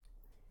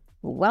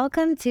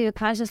Welcome to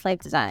Conscious Life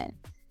Design.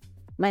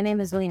 My name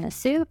is Lena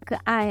Suk.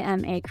 I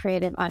am a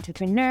creative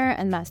entrepreneur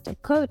and master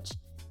coach.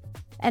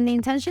 And the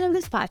intention of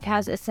this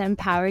podcast is to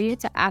empower you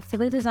to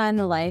actively design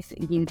the life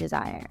you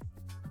desire.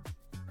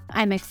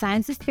 I mix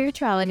science with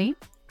spirituality,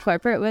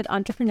 corporate with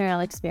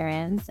entrepreneurial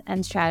experience,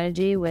 and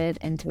strategy with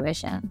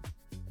intuition.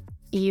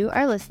 You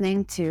are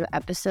listening to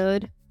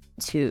episode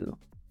 2.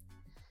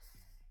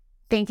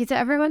 Thank you to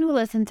everyone who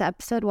listened to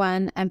episode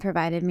 1 and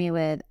provided me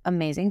with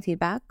amazing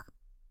feedback.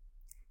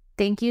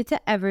 Thank you to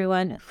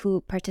everyone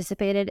who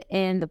participated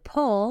in the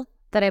poll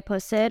that I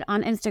posted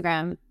on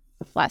Instagram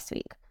last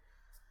week.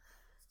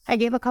 I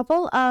gave a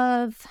couple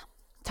of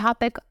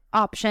topic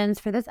options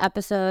for this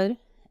episode.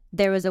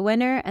 There was a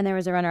winner and there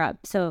was a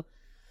runner-up. So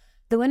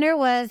the winner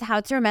was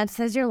how to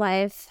romanticize your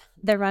life.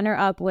 The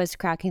runner-up was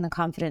cracking the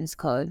confidence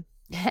code.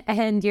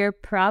 And you're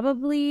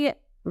probably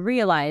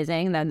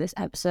realizing that this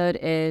episode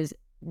is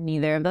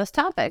neither of those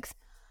topics.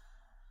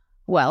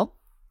 Well,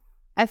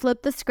 I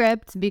flipped the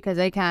script because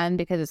I can,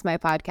 because it's my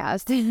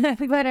podcast,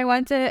 but I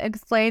want to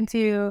explain to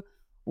you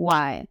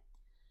why.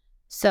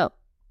 So,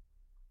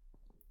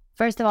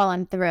 first of all,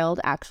 I'm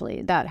thrilled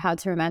actually that How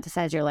to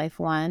Romanticize Your Life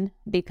won,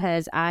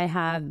 because I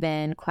have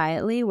been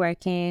quietly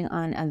working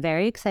on a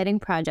very exciting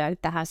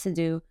project that has to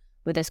do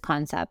with this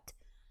concept.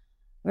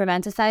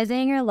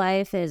 Romanticizing your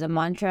life is a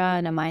mantra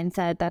and a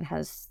mindset that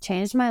has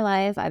changed my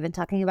life. I've been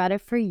talking about it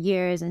for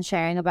years and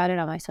sharing about it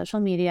on my social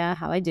media,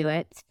 how I do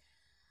it.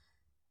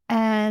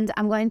 And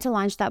I'm going to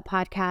launch that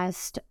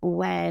podcast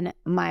when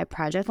my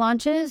project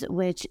launches,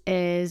 which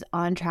is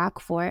on track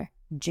for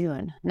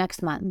June,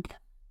 next month.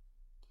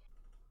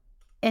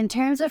 In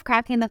terms of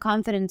cracking the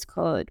confidence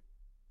code,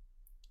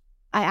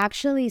 I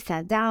actually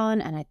sat down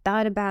and I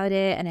thought about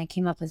it and I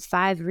came up with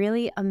 5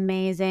 really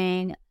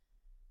amazing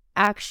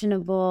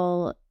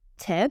actionable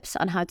tips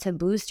on how to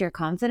boost your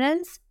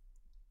confidence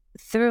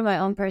through my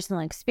own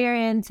personal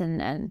experience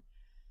and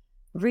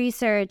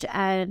research.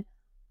 And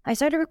I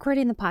started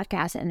recording the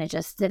podcast and it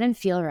just didn't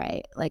feel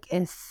right. Like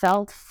it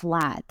felt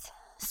flat.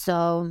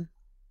 So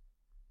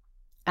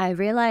I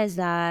realized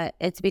that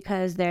it's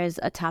because there's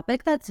a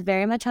topic that's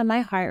very much on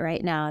my heart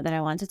right now that I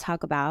want to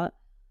talk about.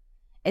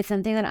 It's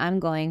something that I'm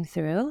going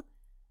through,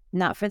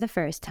 not for the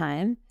first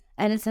time.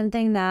 And it's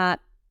something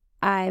that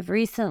I've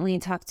recently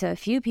talked to a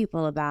few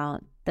people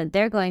about, that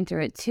they're going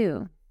through it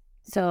too.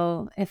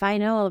 So if I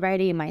know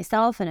already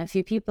myself and a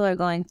few people are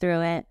going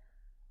through it,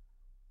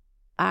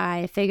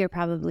 I figure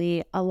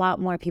probably a lot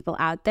more people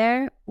out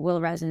there will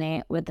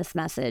resonate with this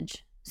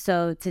message.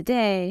 So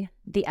today,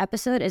 the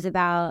episode is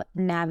about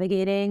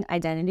navigating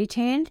identity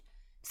change,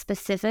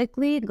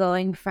 specifically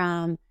going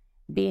from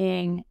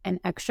being an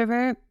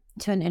extrovert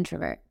to an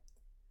introvert.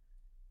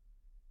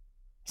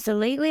 So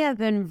lately, I've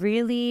been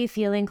really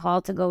feeling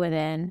called to go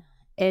within.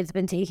 It's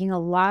been taking a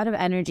lot of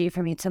energy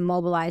for me to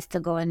mobilize to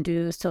go and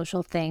do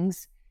social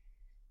things.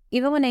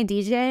 Even when I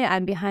DJ,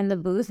 I'm behind the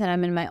booth and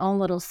I'm in my own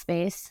little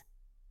space.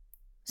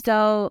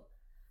 So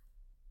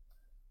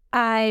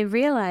I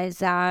realized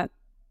that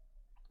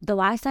the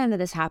last time that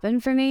this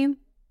happened for me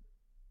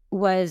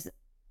was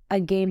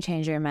a game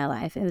changer in my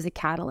life. It was a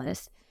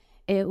catalyst.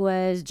 It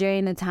was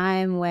during the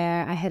time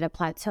where I hit a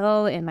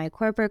plateau in my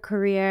corporate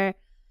career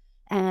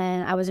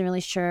and I wasn't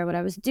really sure what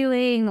I was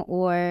doing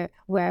or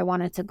where I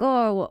wanted to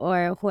go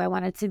or who I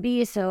wanted to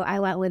be. So I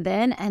went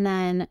within and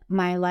then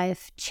my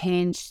life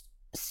changed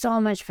so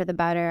much for the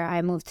better.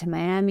 I moved to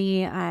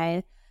Miami.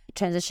 I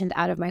transitioned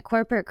out of my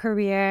corporate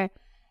career.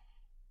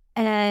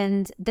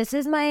 And this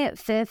is my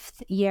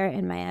 5th year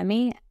in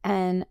Miami.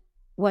 And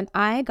when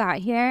I got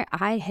here,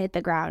 I hit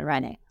the ground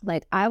running.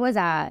 Like I was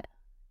at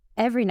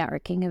every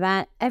networking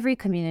event, every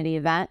community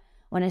event.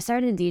 When I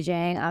started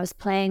DJing, I was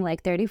playing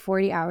like 30,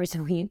 40 hours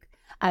a week.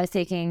 I was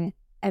taking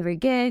every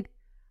gig.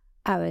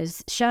 I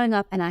was showing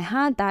up and I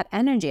had that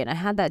energy and I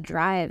had that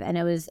drive, and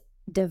it was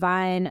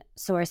divine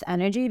source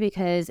energy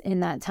because in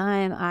that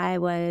time I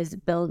was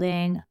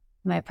building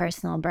my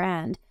personal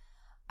brand.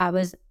 I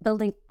was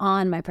building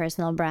on my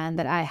personal brand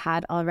that I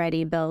had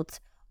already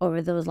built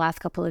over those last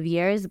couple of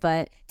years,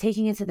 but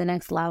taking it to the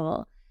next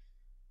level.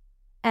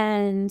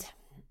 And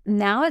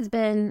now it's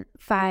been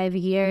 5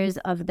 years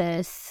of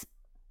this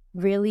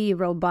really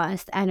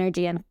robust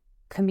energy and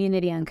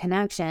community and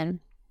connection.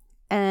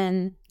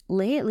 And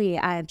lately,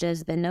 I've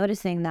just been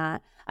noticing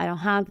that I don't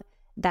have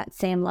that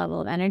same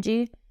level of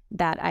energy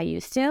that I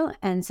used to.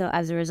 And so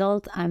as a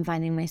result, I'm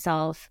finding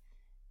myself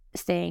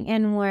staying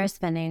in more,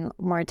 spending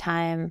more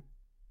time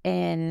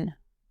in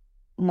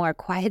more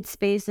quiet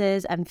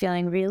spaces. I'm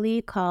feeling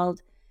really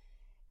called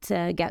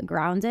to get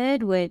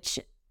grounded, which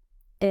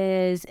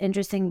is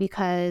interesting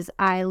because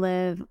I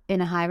live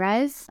in a high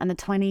rise on the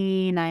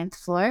 29th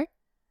floor.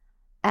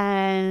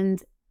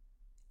 And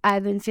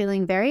I've been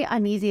feeling very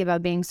uneasy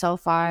about being so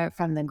far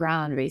from the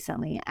ground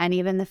recently. And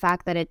even the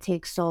fact that it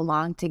takes so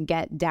long to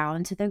get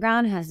down to the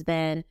ground has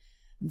been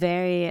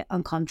very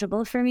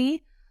uncomfortable for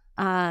me.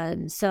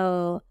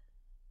 So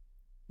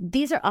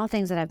these are all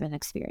things that I've been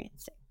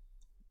experiencing.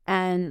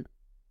 And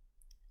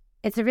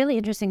it's a really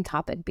interesting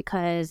topic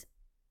because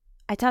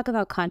I talk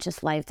about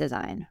conscious life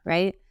design,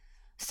 right?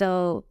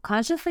 So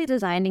consciously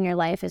designing your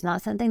life is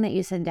not something that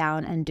you sit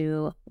down and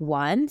do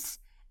once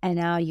and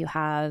now you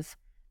have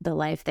the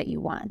life that you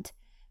want,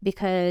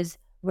 because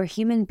we're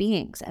human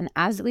beings. And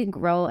as we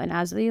grow and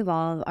as we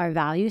evolve, our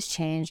values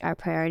change, our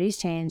priorities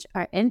change,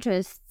 our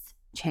interests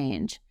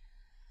change.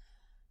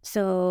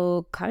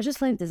 So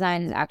conscious life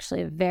design is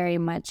actually a very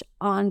much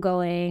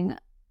ongoing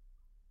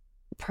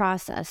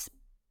process.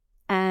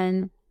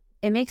 And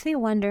it makes me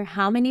wonder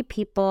how many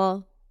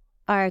people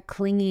are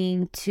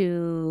clinging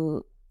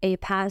to a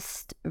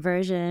past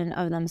version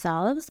of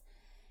themselves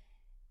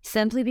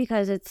simply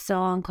because it's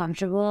so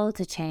uncomfortable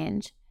to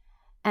change.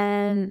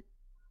 And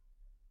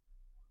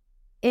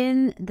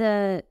in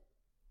the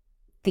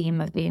theme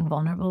of being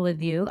vulnerable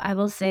with you, I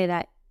will say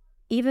that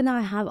even though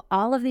I have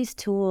all of these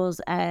tools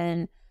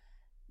and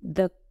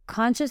the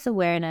conscious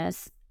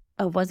awareness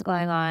of what's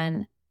going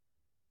on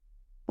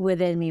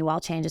within me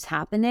while change is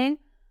happening,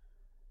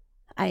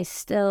 I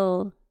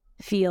still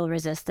feel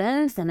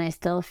resistance and I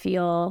still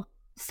feel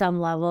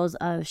some levels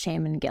of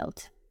shame and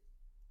guilt.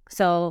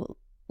 So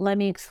let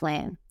me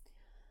explain.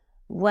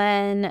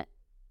 When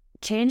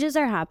changes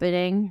are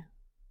happening,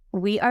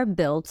 we are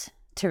built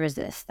to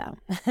resist them.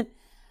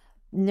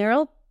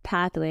 Neural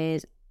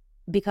pathways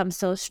become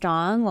so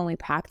strong when we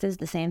practice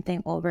the same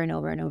thing over and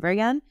over and over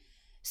again.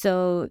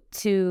 So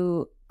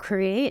to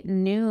create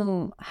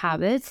new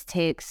habits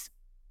takes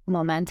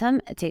momentum,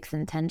 it takes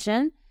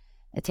intention,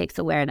 it takes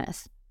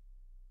awareness.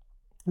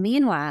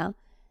 Meanwhile,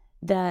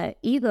 the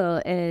ego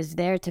is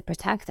there to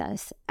protect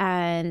us,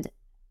 and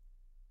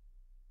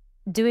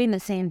doing the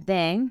same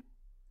thing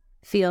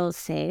feels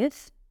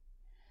safe.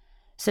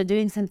 So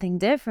doing something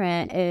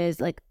different is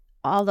like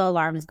all the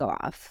alarms go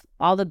off,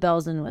 all the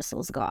bells and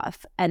whistles go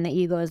off. And the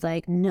ego is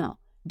like, no,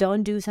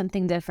 don't do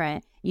something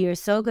different. You're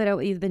so good at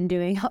what you've been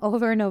doing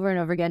over and over and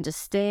over again.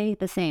 Just stay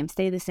the same,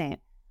 stay the same.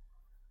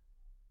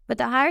 But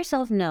the higher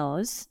self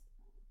knows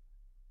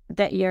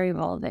that you're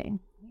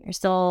evolving. Your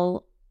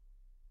soul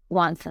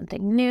wants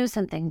something new,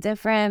 something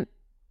different.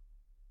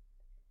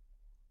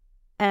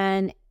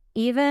 And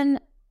even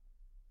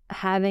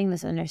having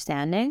this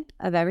understanding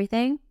of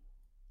everything,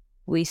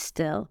 we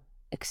still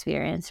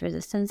experience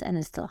resistance and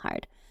it's still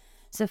hard.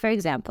 So for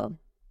example,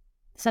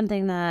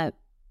 something that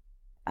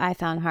I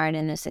found hard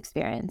in this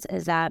experience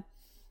is that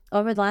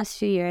over the last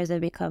few years, I've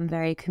become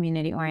very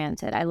community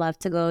oriented. I love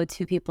to go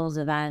to people's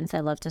events. I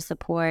love to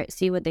support,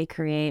 see what they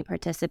create,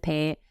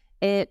 participate.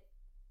 It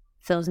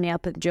fills me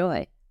up with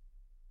joy.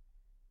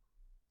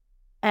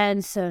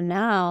 And so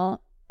now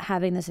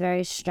having this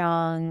very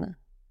strong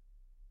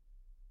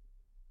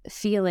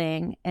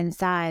feeling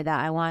inside that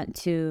I want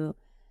to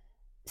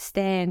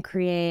stay and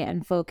create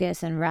and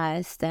focus and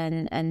rest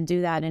and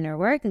do that inner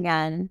work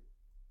again,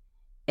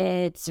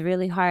 it's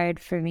really hard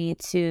for me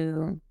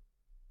to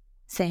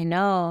say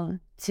no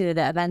to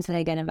the events that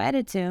I get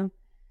invited to,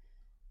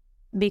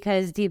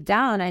 because deep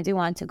down I do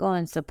want to go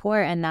and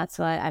support, and that's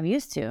what I'm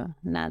used to,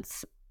 and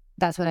that's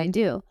what I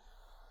do.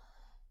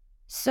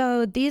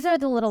 So these are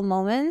the little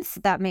moments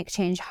that make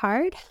change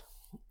hard,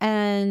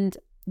 and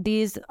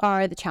these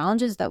are the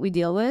challenges that we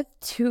deal with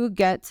to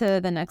get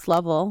to the next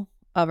level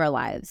of our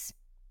lives.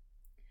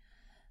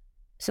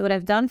 So what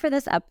I've done for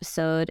this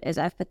episode is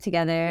I've put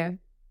together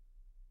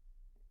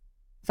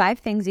 5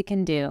 things you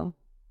can do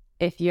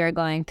if you're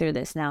going through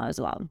this now as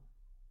well.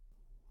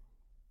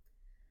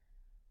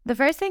 The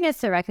first thing is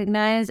to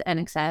recognize and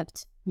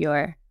accept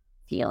your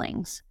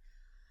feelings.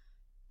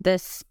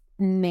 This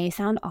may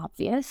sound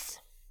obvious,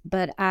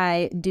 but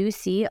I do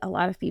see a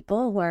lot of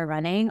people who are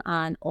running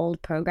on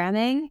old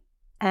programming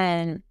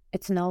and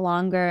it's no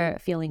longer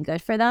feeling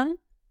good for them,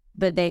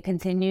 but they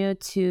continue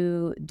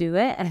to do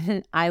it.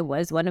 And I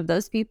was one of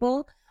those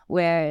people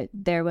where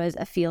there was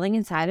a feeling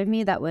inside of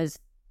me that was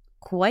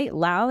quite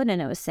loud, and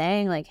it was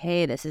saying like,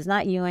 hey, this is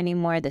not you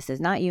anymore. This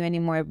is not you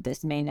anymore.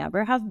 This may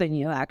never have been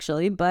you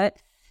actually, but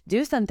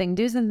do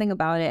something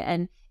about it.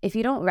 And if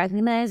you don't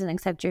recognize and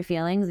accept your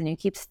feelings and you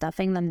keep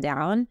stuffing them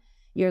down,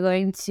 you're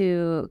going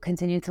to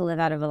continue to live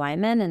out of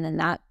alignment. And then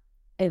that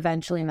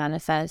eventually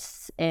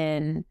manifests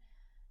in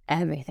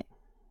everything,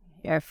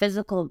 your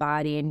physical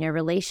body and your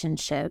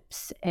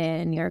relationships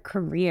and your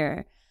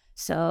career.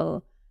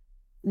 So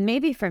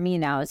maybe for me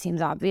now it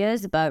seems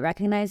obvious, but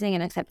recognizing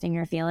and accepting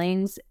your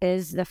feelings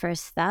is the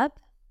first step.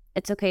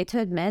 It's okay to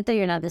admit that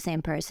you're not the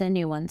same person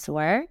you once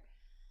were.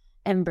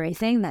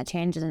 Embracing that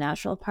change is a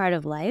natural part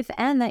of life,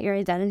 and that your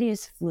identity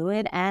is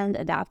fluid and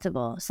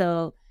adaptable.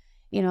 So,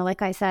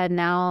 like I said,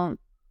 now,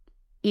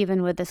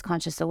 even with this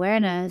conscious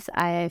awareness,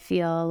 I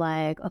feel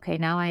like, okay,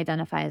 now I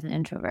identify as an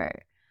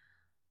introvert.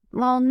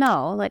 Well,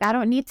 no, I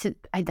don't need to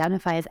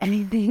identify as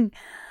anything.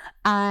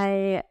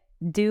 I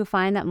do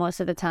find that most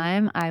of the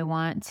time I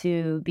want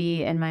to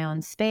be in my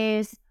own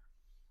space,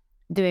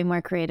 doing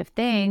more creative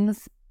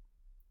things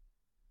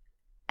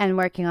and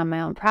working on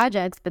my own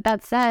projects. But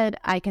that said,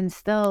 I can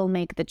still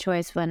make the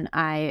choice when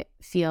I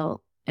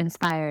feel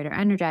inspired or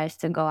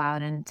energized to go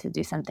out and to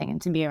do something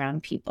and to be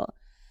around people.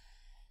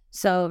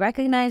 So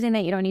recognizing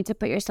that you don't need to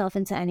put yourself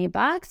into any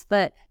box,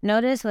 but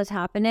notice what's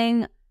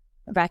happening,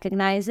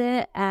 recognize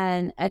it,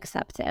 and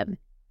accept it.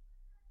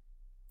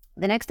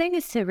 The next thing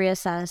is to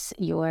reassess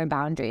your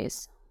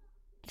boundaries.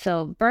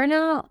 So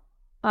burnout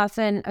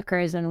often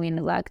occurs when we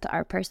neglect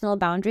our personal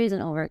boundaries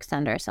and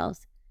overextend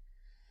ourselves.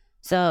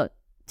 So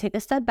take a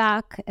step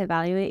back,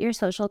 evaluate your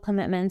social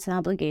commitments and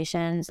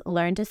obligations,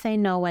 learn to say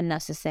no when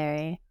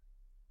necessary,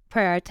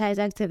 prioritize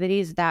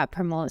activities that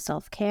promote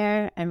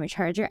self-care and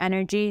recharge your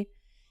energy,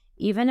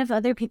 even if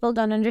other people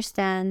don't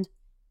understand,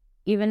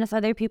 even if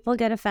other people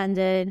get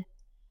offended.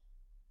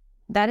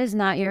 That is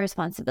not your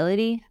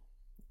responsibility.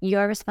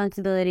 Your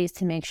responsibility is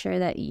to make sure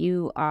that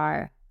you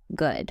are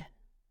good,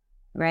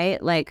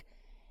 right? Like,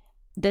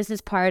 this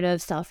is part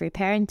of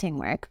self-reparenting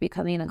work,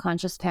 becoming a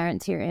conscious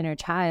parent to your inner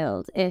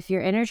child. If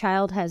your inner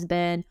child has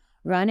been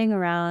running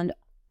around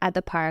at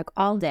the park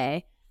all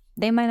day,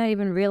 they might not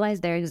even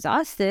realize they're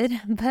exhausted,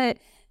 but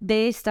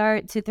they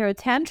start to throw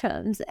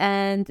tantrums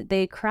and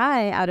they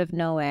cry out of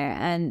nowhere.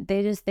 And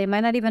they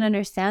might not even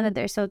understand that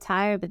they're so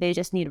tired, but they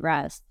just need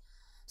rest.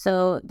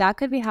 So that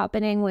could be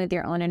happening with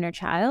your own inner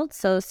child.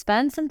 So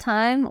spend some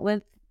time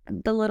with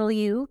the little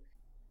you,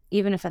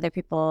 even if other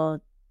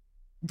people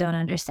don't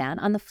understand.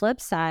 On the flip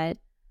side,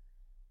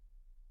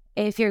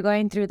 if you're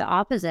going through the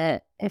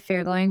opposite, if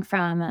you're going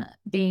from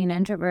being an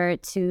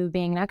introvert to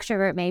being an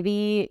extrovert,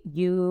 maybe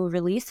you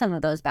release some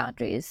of those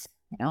boundaries.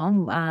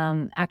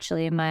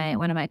 Actually,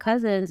 one of my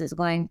cousins is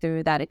going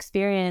through that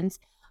experience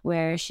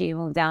where she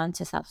moved down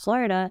to South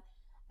Florida,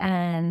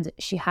 and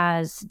she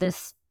has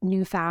this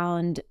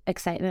newfound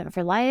excitement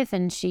for life.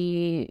 And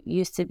she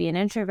used to be an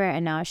introvert,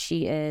 and now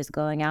she is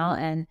going out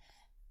and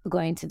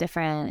going to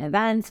different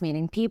events,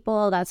 meeting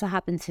people. That's what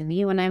happened to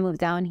me when I moved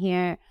down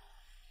here.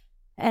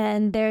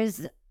 And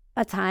there's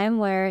a time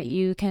where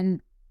you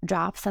can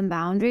drop some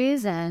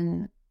boundaries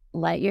and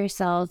let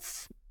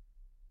yourself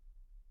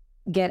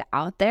get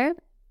out there.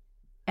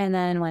 And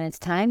then when it's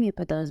time, you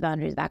put those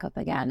boundaries back up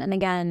again. And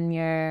again,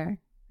 your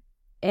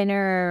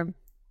inner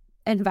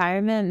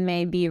environment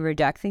may be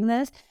rejecting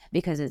this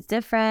because it's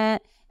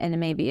different and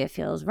maybe it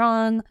feels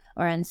wrong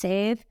or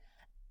unsafe.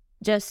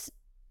 Just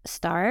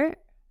start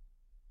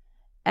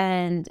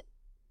and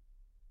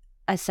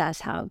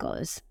assess how it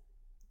goes.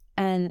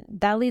 And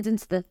that leads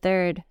into the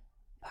third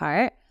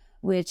part,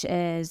 which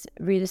is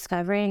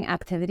rediscovering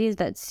activities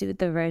that suit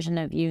the version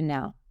of you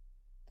now.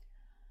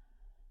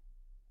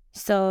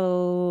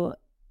 So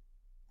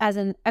as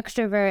an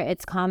extrovert,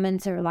 it's common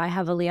to rely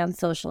heavily on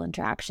social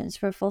interactions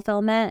for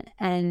fulfillment.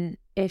 And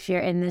if you're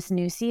in this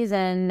new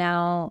season,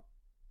 now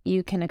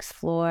you can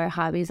explore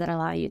hobbies that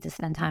allow you to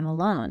spend time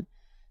alone,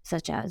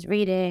 such as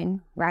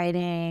reading,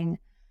 writing,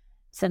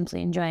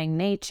 simply enjoying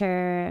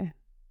nature,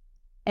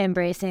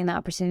 embracing the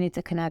opportunity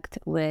to connect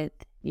with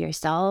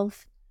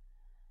yourself.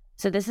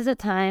 So this is a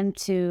time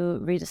to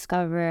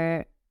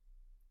rediscover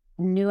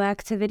new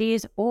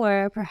activities,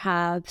 or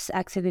perhaps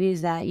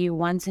activities that you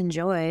once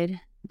enjoyed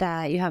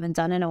that you haven't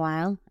done in a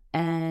while,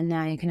 and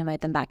now you can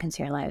invite them back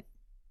into your life.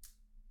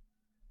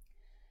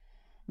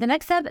 The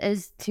next step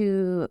is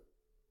to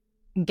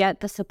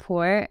get the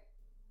support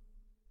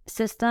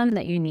system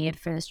that you need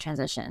for this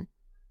transition.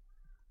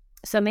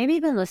 So maybe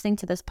even listening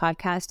to this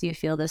podcast, you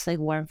feel this like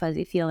warm,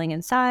 fuzzy feeling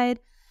inside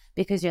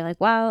because you're like,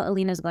 wow,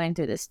 Alina's going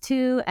through this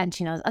too. And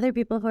she knows other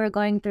people who are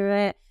going through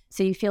it.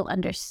 So you feel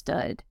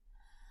understood.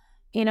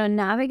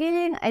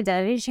 Navigating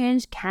identity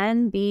change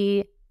can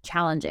be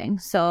challenging.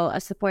 So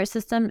a support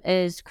system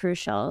is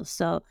crucial.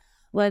 So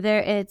whether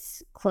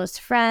it's close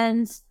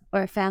friends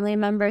or family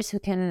members who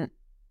can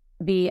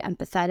be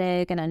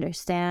empathetic and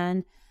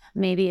understand,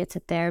 maybe it's a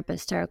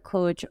therapist or a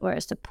coach or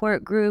a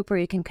support group where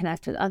you can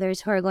connect with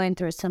others who are going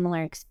through a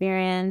similar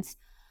experience.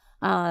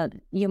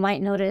 You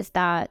might notice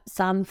that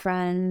some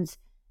friends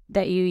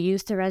that you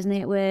used to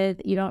resonate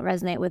with, you don't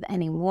resonate with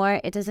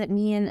anymore. It doesn't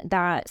mean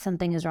that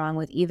something is wrong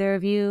with either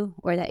of you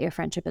or that your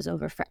friendship is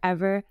over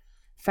forever.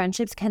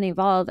 Friendships can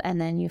evolve,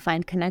 and then you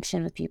find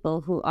connection with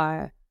people who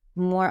are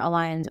more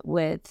aligned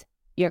with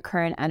your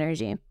current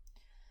energy.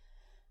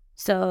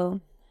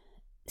 So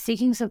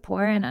seeking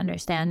support and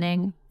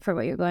understanding for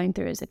what you're going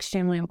through is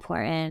extremely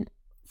important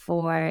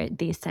for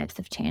these types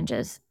of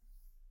changes.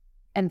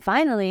 And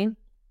finally,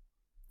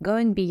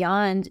 going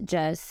beyond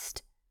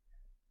just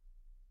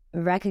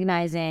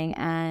recognizing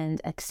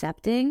and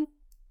accepting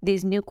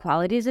these new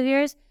qualities of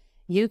yours,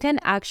 you can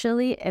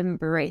actually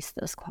embrace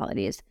those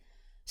qualities.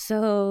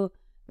 So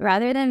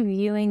rather than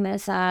viewing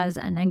this as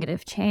a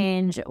negative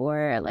change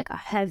or like a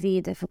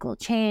heavy, difficult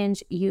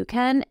change, you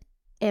can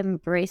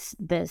embrace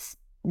this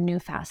new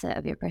facet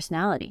of your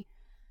personality.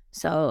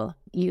 So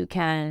you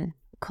can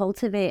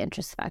cultivate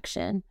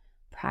introspection,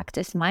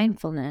 practice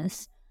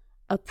mindfulness,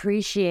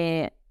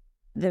 appreciate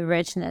the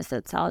richness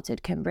that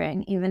solitude can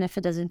bring, even if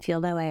it doesn't feel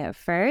that way at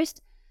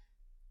first.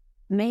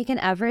 Make an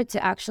effort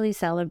to actually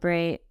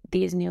celebrate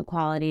these new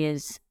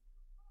qualities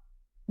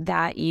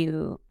that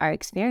you are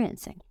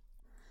experiencing.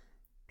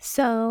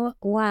 So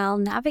while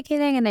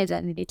navigating an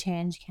identity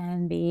change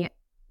can be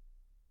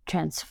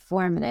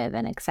transformative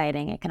and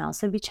exciting, it can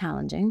also be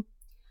challenging.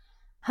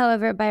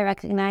 However, by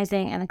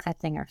recognizing and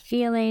accepting our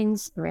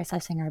feelings,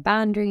 reassessing our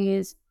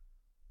boundaries,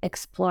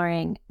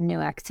 exploring new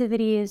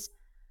activities,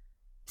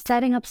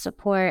 setting up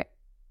support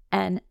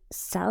and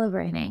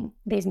celebrating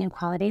these new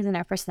qualities in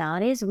our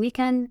personalities, we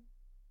can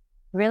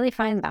really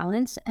find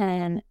balance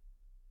and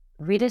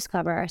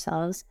rediscover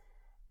ourselves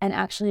and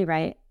actually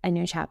write a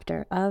new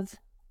chapter of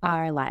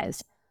our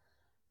lives.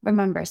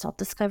 Remember,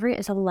 self-discovery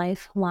is a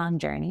lifelong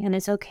journey, and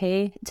it's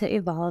okay to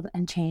evolve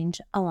and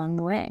change along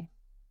the way.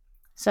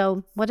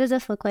 So what does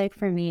this look like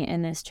for me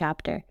in this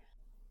chapter?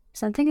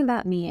 Something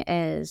about me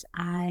is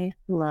I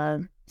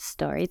love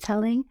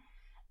storytelling,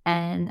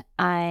 and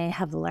I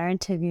have learned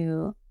to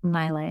view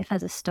my life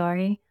as a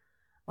story.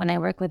 When I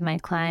work with my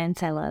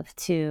clients, I love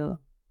to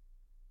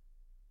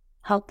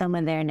help them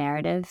with their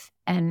narrative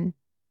and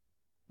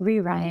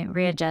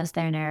readjust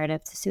their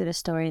narrative to suit a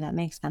story that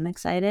makes them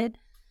excited.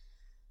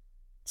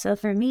 So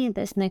for me,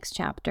 this next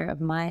chapter of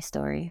my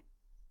story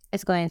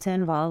is going to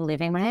involve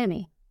leaving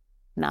Miami.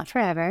 Not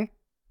forever.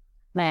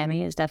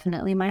 Miami is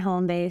definitely my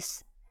home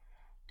base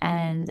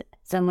and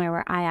somewhere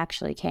where I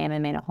actually came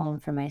and made a home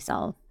for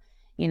myself.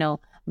 You know,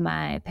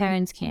 my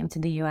parents came to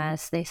the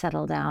US, they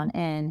settled down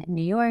in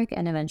New York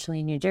and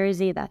eventually New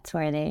Jersey. That's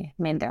where they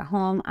made their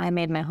home. I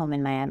made my home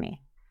in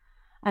Miami.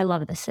 I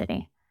love the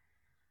city.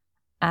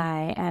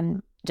 I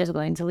am just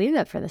going to leave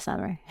it for the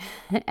summer.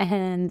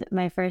 And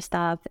my first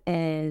stop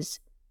is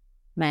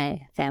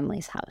my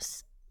family's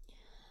house.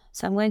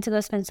 So I'm going to go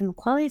spend some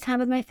quality time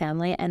with my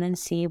family and then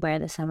see where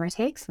the summer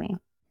takes me.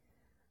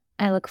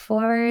 I look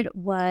forward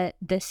what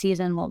this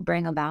season will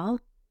bring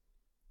about.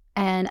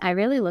 And I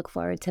really look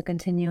forward to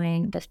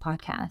continuing this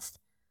podcast.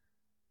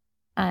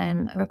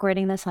 I'm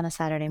recording this on a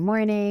Saturday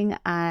morning.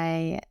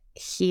 I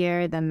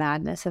hear the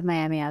madness of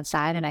Miami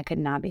outside, and I could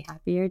not be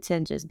happier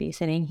to just be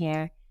sitting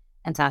here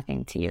and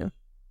talking to you.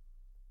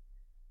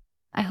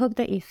 I hope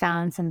that you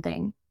found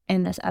something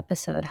in this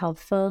episode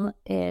helpful.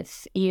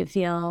 If you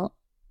feel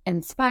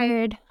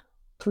inspired,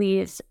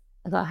 please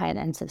go ahead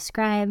and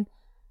subscribe,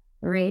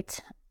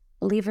 rate,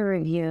 leave a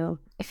review.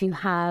 If you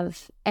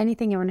have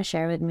anything you want to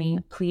share with me,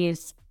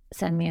 please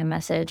send me a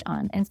message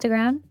on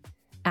Instagram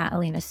at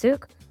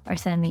alinasuk or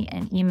send me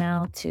an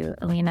email to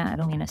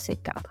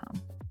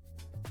alina@alinasuk.com.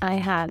 I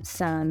have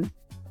some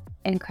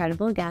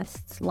incredible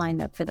guests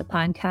lined up for the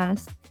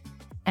podcast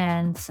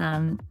and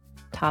some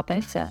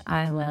topics that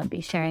I will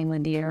be sharing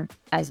with you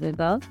as we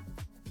go.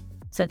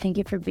 So thank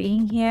you for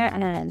being here,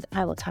 and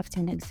I will talk to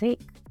you next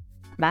week.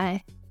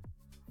 Bye.